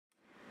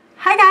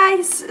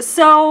guys,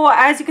 so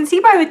as you can see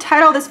by the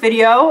title of this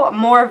video,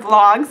 more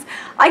vlogs,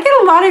 I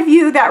get a lot of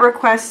you that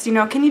request,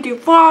 can you do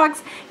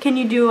vlogs? Can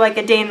you do like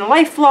a day in the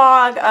life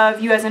vlog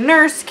of you as a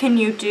nurse? Can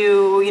you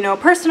do,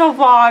 personal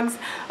vlogs?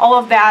 All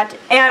of that.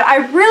 And I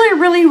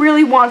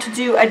really want to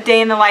do a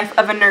day in the life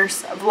of a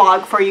nurse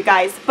vlog for you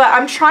guys, but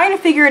I'm trying to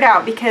figure it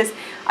out because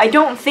I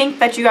don't think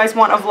that you guys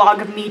want a vlog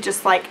of me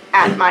just like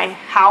at my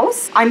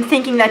house. I'm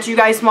thinking that you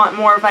guys want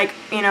more of like,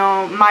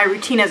 my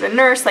routine as a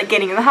nurse, like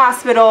getting in the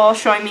hospital,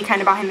 showing me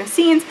kind of behind the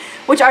scenes,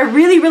 which I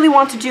really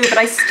want to do, but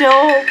I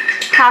still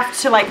have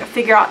to like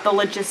figure out the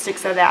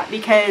logistics of that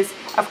because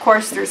of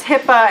course there's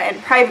HIPAA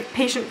and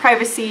patient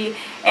privacy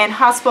and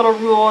hospital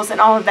rules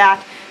and all of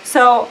that.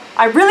 So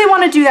I really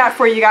want to do that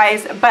for you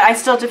guys, but I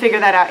still have to figure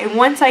that out. And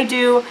once I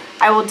do,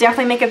 I will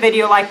definitely make a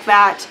video like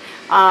that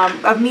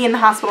of me in the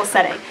hospital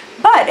setting.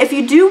 But if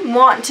you do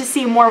want to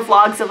see more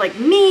vlogs of like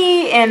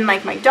me and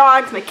like my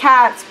dogs, my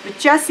cats, with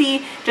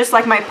Jessie, just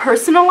like my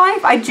personal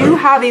life, I do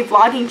have a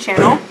vlogging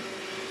channel.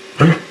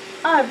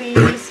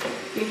 Abby's,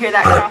 you hear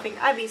that coughing?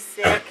 Abby's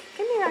sick.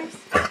 Come here, guys.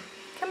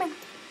 Come in.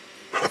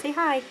 Say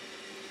hi.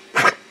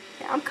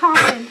 Yeah, I'm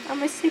coughing.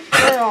 I'm a sick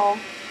girl.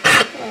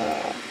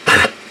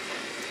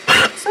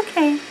 It's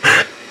okay.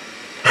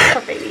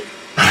 Poor baby.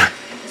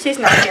 She's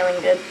not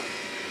feeling good.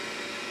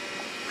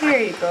 Here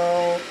you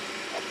go.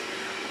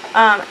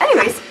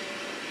 Anyways,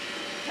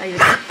 are you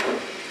there?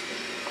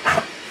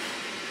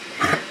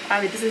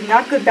 This is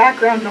not good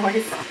background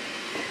noise.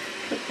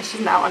 She's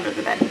now under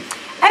the bed.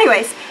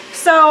 Anyways,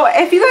 so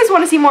if you guys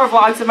want to see more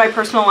vlogs of my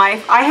personal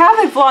life, I have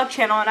a vlog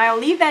channel and I'll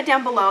leave that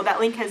down below.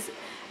 That link has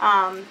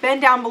been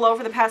down below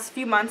for the past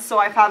few months, so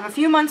I have a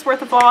few months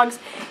worth of vlogs,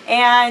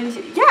 and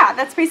yeah,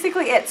 that's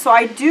basically it. So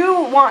I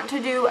do want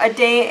to do a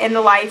day in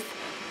the life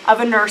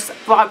of a nurse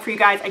vlog for you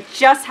guys. I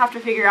just have to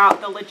figure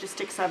out the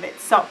logistics of it.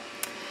 So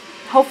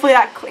hopefully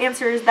that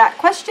answers that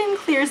question,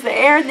 clears the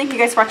air. Thank you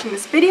guys for watching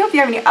this video. If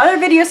you have any other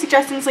video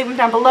suggestions, leave them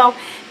down below.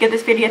 Give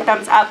this video a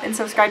thumbs up and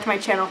subscribe to my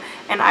channel.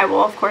 And I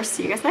will, of course,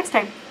 see you guys next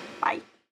time.